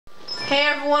Hey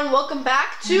everyone, welcome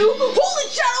back to Holy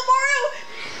Shadow Mario!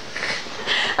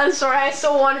 I'm sorry, I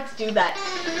so wanted to do that.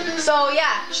 So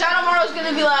yeah, Shadow Mario's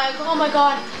gonna be like, oh my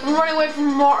god, I'm running away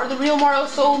from the real Mario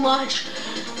so much.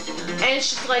 And it's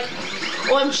just like,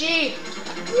 OMG.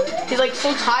 He's like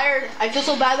so tired. I feel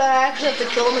so bad that I actually have to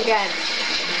kill him again.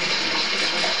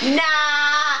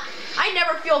 Nah! I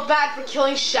never feel bad for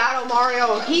killing Shadow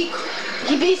Mario. He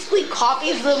basically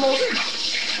copies the most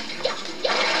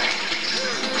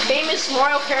famous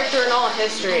Mario character in all of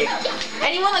history.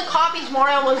 Anyone that copies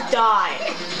Mario must die.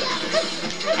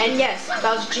 And yes,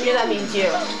 Bowser Jr., that means you.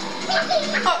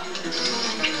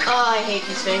 Oh, I hate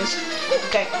these things.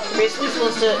 Okay, you're basically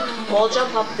supposed to wall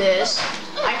jump up this.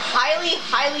 I highly,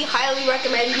 highly, highly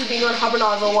recommend you being on hover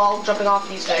nozzle while jumping off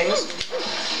these things.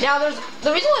 Now,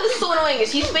 the reason why this is so annoying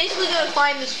is he's basically gonna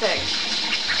climb this thing.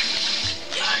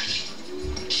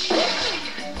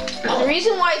 The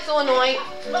reason why it's so annoying,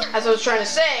 as I was trying to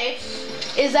say,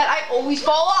 is that I always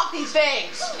fall off these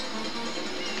things.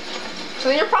 So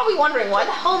then you're probably wondering, why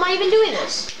the hell am I even doing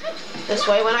this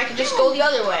way when I could just go the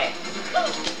other way?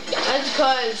 That's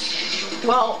because,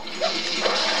 well,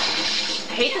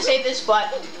 I hate to say this,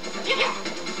 but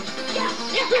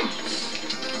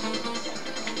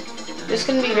this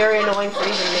can be very annoying for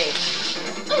even me.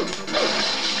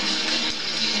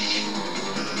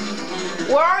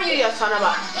 Where are you, you son of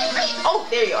a... Oh,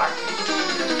 there you are.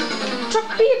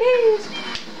 Truck babies!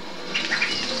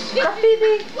 Truck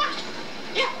baby!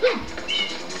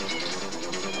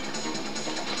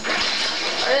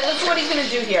 That's what he's gonna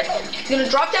do here. He's gonna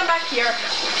drop down back here.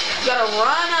 He's gotta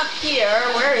run up here.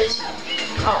 Where is he?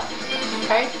 Oh,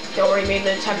 okay. They already made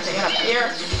the attempt to get up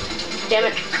here.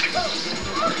 Damn it.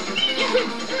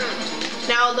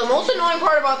 Now, the most annoying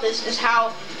part about this is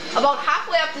how about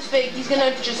halfway up this thing, he's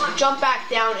gonna just jump back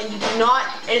down, and you do not,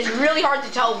 and it's really hard to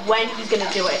tell when he's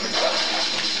gonna do it.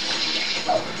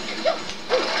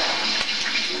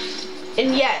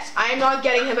 And yes, I am not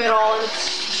getting him at all, and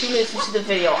it's 2 minutes into the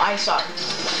video. I suck.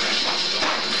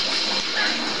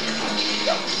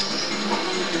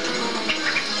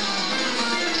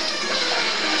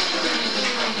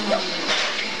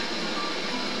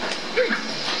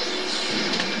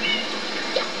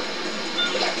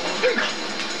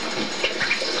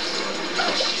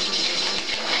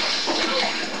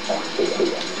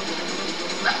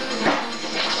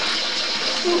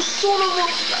 You son of a...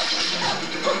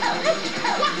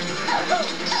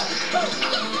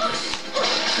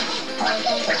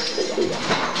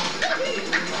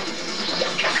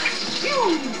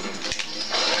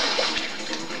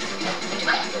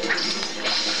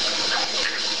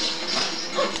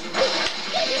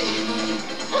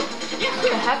 What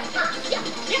the heck?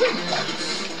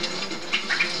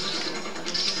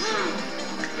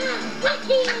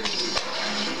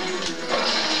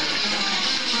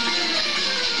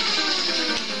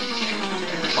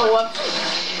 Oh, what?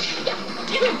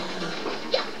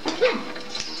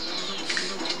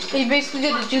 You basically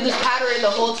get to do this pattern the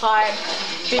whole time.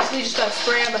 Basically just gotta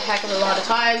spray him a heck of a lot of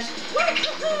times.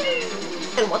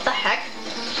 And what the heck?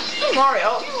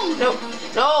 Mario,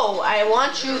 no, I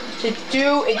want you to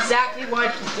do exactly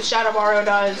what the Shadow Mario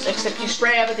does, except you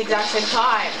spray him at the exact same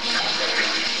time.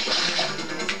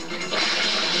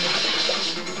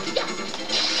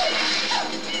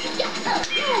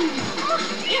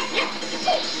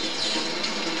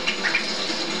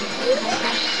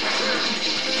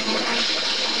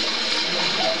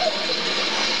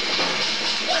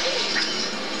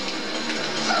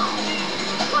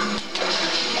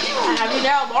 I have you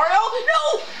now, Mario!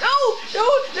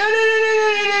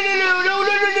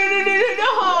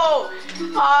 No!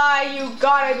 Ah, you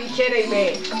gotta be kidding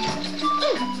me.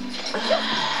 I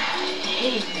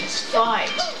hate this fight.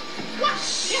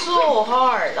 So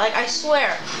hard. Like, I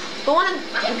swear. The one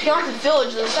in Pianta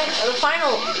Village, the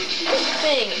final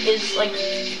thing is, like,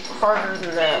 harder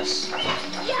than this.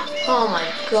 Oh my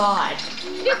god.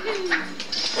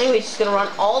 Anyways, he's gonna run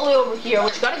all the way over here.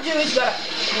 What you gotta do is you gotta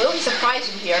really surprise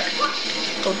him here.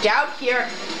 Go down here.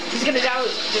 He's gonna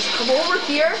just come over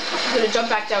here. He's gonna jump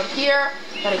back down here.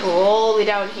 Gotta go all the way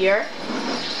down here.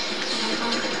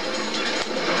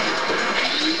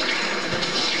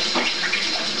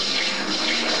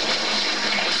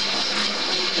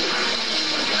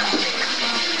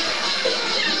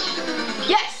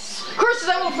 Yes! Curses,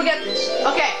 I won't forget this.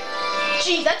 Okay.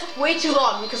 Geez, that took way too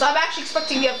long because I'm actually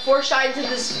expecting to get 4 shines in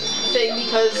this thing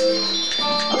because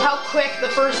of how quick the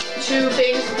first 2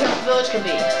 things in the village can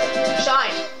be.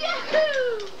 Shine.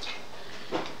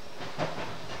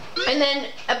 And then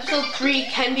episode 3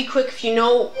 can be quick if you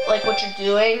know like what you're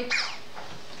doing.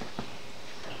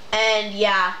 And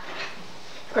yeah.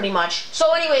 pretty much.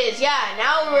 So anyways, yeah,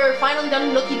 now we're finally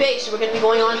done with Noki Bay, so we're going to be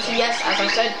going on to, yes, as I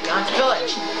said, Beyond the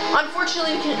Village.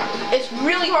 Unfortunately, it's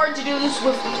really hard to do this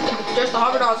with just the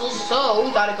hover nozzles, so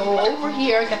we got to go over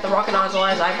here, get the rocket nozzle,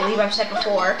 as I believe I've said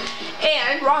before,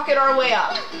 and rocket our way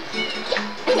up.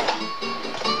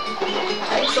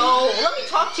 So, let me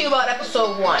talk to you about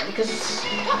episode 1, because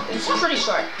it's pretty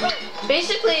short.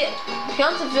 Basically,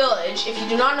 Beyond the Village, if you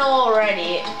do not know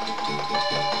already,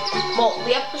 well,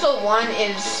 the episode 1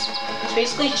 is it's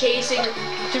basically chasing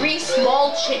 3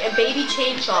 small baby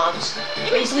Chain Chomps,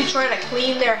 basically trying to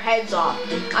clean their heads off.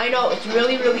 I know, it's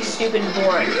really, really stupid and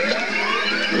boring.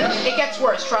 It gets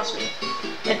worse, trust me.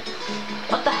 And,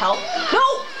 what the hell?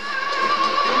 No!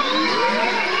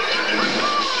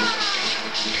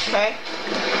 Okay.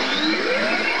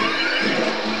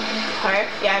 Okay,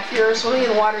 yeah, if you're swimming in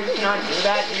the water, you cannot do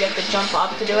that. You have to jump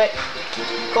up to do it.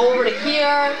 Go over to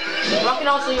here, rocket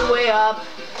nozzle your way up,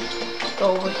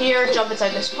 go over here, jump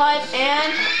inside this pipe,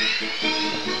 and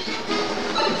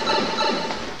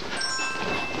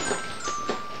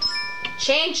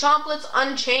Chain Chomplets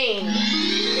Unchained.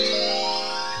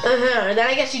 Then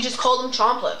I guess you just call them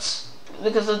Chomplets.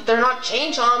 Because if they're not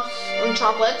Chain Chomps and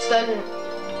Chomplets, then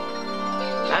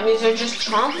that means they're just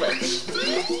Chomplets.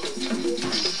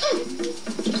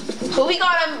 So we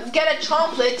gotta get a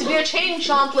Chomplet to be a Chain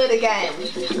Chomplet again.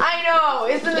 I know,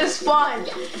 isn't this fun?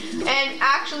 And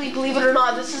actually, believe it or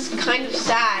not, this is kind of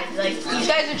sad. Like, these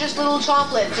guys are just little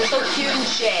Chomplets. They're so cute and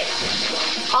shit.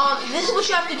 This is what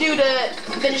you have to do to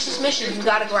finish this mission. You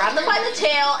gotta grab them by the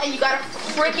tail, and you gotta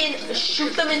freaking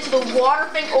shoot them into the water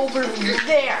thing over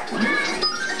there.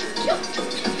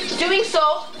 Doing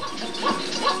so,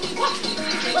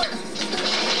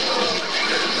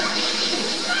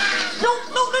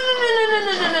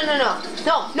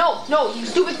 No, you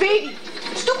stupid baby!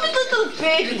 Stupid little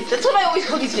baby! That's what I always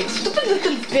call these things, stupid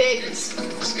little babies.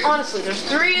 Honestly, there's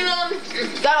 3 of them, you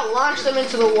gotta launch them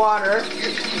into the water,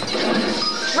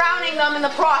 drowning them in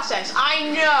the process.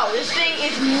 I know, this thing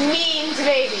is mean to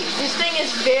babies. This thing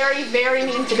is very, very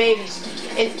mean to babies.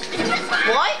 And,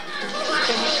 what?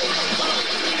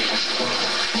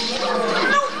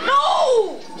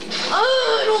 No!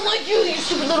 I don't like you, you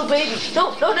stupid little baby.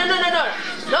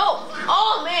 No.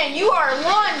 Oh man, you are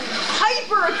one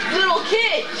hyper little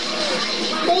kid.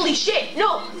 Holy shit,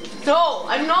 no,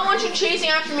 I do not want you chasing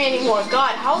after me anymore.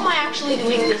 God, how am I actually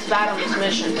doing this bad on this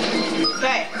mission?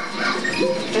 Okay,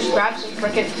 just grab some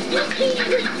frickin' things.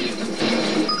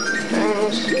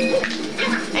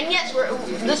 And yes,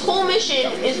 this whole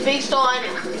mission is based on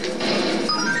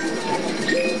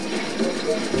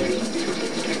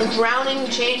drowning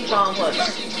Chain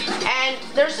Chomplets. And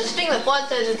there's this thing that Flood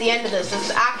says at the end of this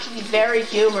that's actually very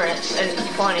humorous and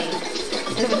funny.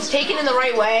 And if it's taken in the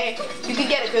right way, you can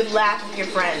get a good laugh with your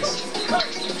friends.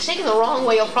 If it's taken the wrong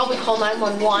way, you'll probably call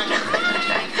 911.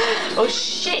 Oh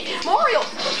shit, Mario!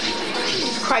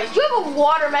 Jesus Christ, you have a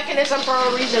water mechanism for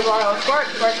a reason, Mario. Squirt.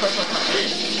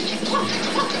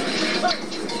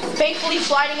 Thankfully,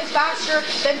 sliding is faster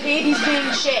than babies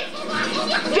being shit.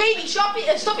 Baby, stop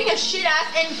being a shit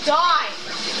ass and die!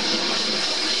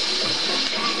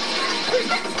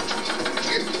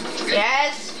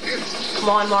 Yes? Come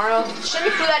on, Mario. Shimmy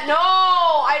through that. No!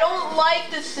 I don't like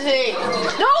this thing.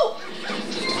 No!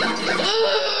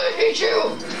 I hate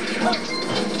you!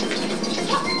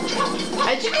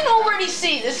 As you can already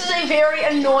see, this is a very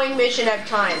annoying mission at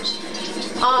times.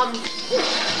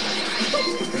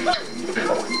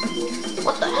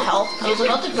 What the hell? I was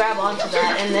about to grab onto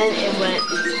that and then it went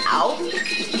out.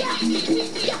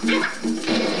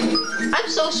 I'm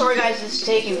so sorry guys, it's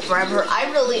taking forever.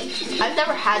 I've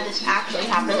never had this actually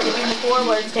happen to me before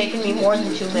where it's taken me more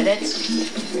than 2 minutes.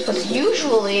 Because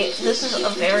usually, this is a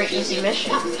very easy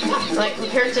mission. Like,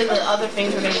 compared to the other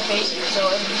things we're going to be facing. So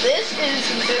if this is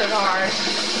considered hard,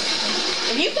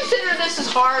 if you consider this as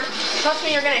hard, trust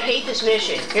me, you're going to hate this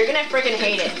mission. You're going to freaking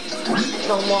hate it in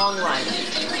the long run.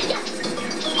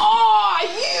 Oh,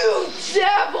 you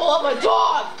devil of a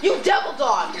dog! You devil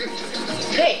dog!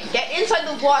 Hey, get inside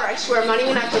the water, I swear. I'm not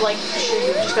even have to, like, shoot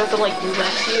you. I'm just gonna have to, like, do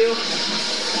that to you.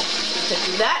 To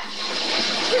do that.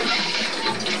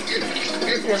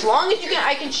 And as long as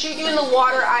I can shoot you in the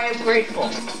water, I am grateful.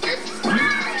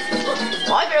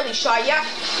 Well, I barely shot ya.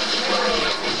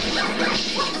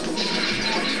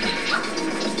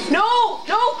 No,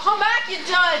 come back, you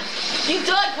dud. You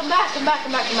dud, come back.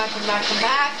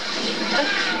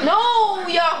 No,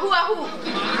 Yahoo.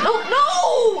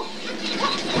 No.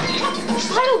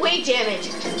 Slide away, damn it.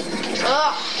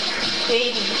 Ugh,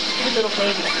 baby, you little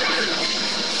baby.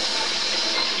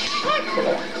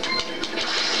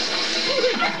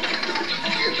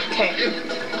 Okay.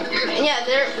 And yeah,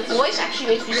 their voice actually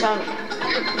makes me sound,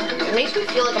 it makes me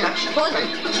feel like I'm actually killing them.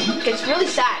 It gets really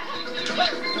sad.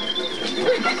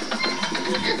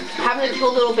 Having to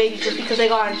kill little babies just because they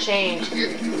got unchained.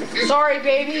 Sorry,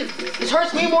 baby. This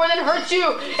hurts me more than it hurts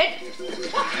you.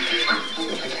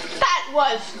 That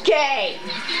was gay.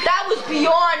 That was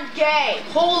beyond gay.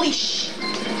 Holy sh...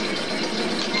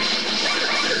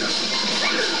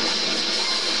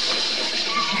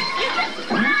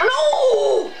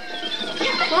 No!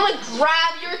 I want to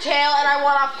grab your tail and I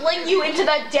want to fling you into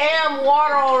the damn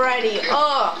water already.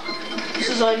 Ugh. This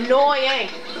is annoying.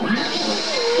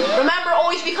 Remember,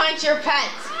 always be kind to your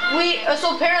pets.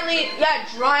 So apparently, yeah,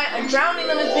 drowning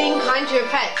them is being kind to your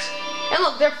pets. And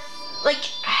look, their, like,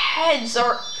 heads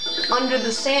are under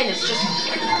the sand. It's just,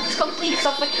 it's complete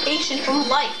suffocation from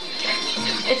life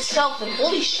itself. And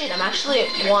holy shit, I'm actually at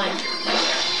 1.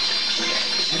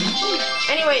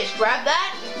 Anyways, grab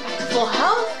that. Full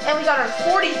health, and we got our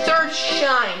 43rd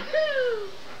shine.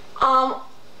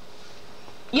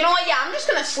 You know what? Yeah, I'm just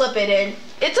gonna slip it in.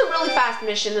 It's a really fast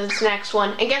mission, this next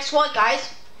one. And guess what,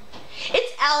 guys?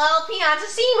 It's LL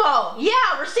Piantasimo.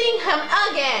 Yeah, we're seeing him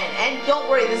again. And don't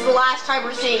worry, this is the last time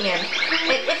we're seeing him.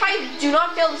 And if I do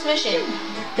not fail this mission,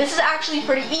 this is actually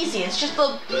pretty easy. It's just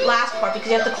the last part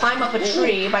because you have to climb up a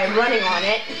tree by running on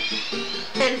it.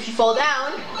 And if you fall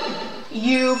down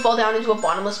into a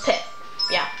bottomless pit.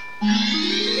 Yeah.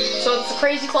 So it's a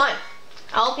crazy climb.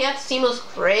 El Piantasimo's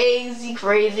crazy,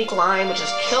 crazy climb, which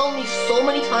has killed me so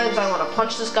many times I want to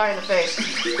punch this guy in the face.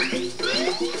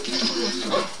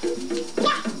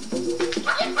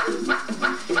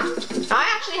 I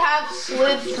actually have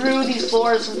slid through these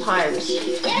floors sometimes.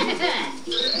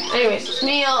 Anyways, it's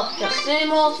me, El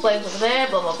Piantasimo, playing over there,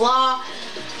 blah blah blah.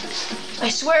 I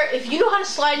swear, if you know how to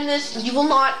slide in this, you will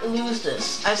not lose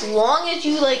this. As long as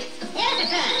you, like,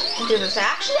 do this.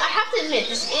 Actually, I have to admit,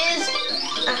 this is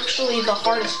actually the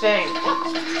hardest thing.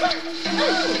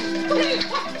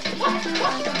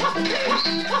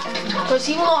 Because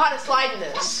he will know how to slide in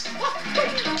this.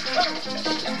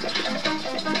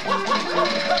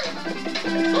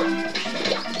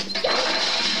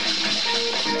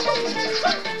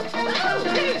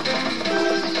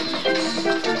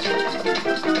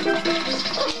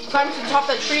 Climb to the top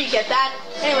of the tree, get that.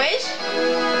 Anyways,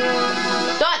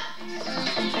 done.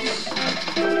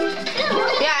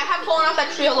 Yeah, I have fallen off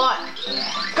that tree a lot.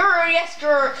 Grr, yes,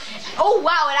 grr. Oh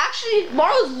wow, it actually,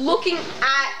 Mario's looking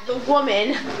at the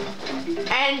woman,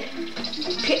 and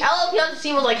El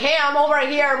Piantasimo was like, hey, I'm over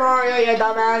here, Mario, you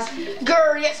dumbass.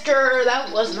 Grr, yes, grr.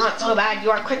 That was not so bad.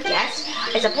 You are quick, yes.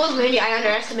 I suppose maybe I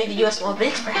underestimated you a small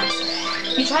bit, perhaps.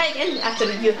 You try again after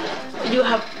you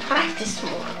have practiced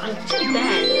more. Until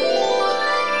then.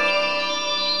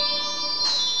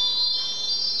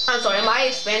 I'm sorry, my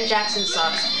Spanish accent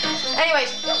sucks.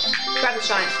 Anyways, grab the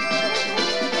shine.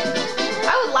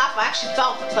 I would laugh if I actually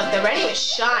felt the clip. They're ready to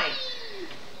shine.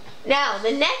 Now,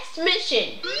 the next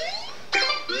mission,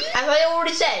 as I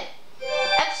already said,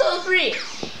 episode 3.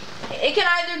 It can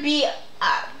either be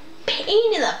a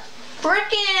pain in the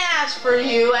frickin' ass for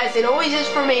you, as it always is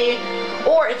for me,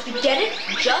 or if you get it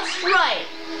just right,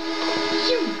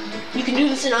 you can do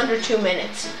this in under 2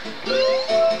 minutes.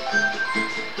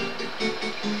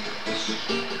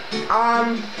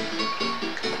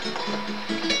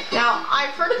 Now,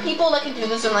 I've heard of people that can do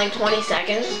this in like 20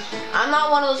 seconds. I'm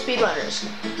not one of those speedrunners.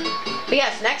 But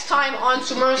yes, next time on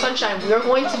Super Mario Sunshine, we are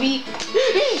going to be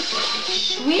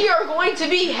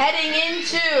heading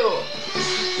into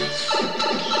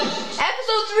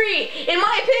episode 3. In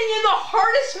my opinion, the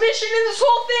hardest mission in this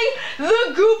whole thing,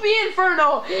 the Goopy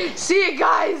Inferno. See you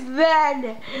guys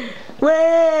then.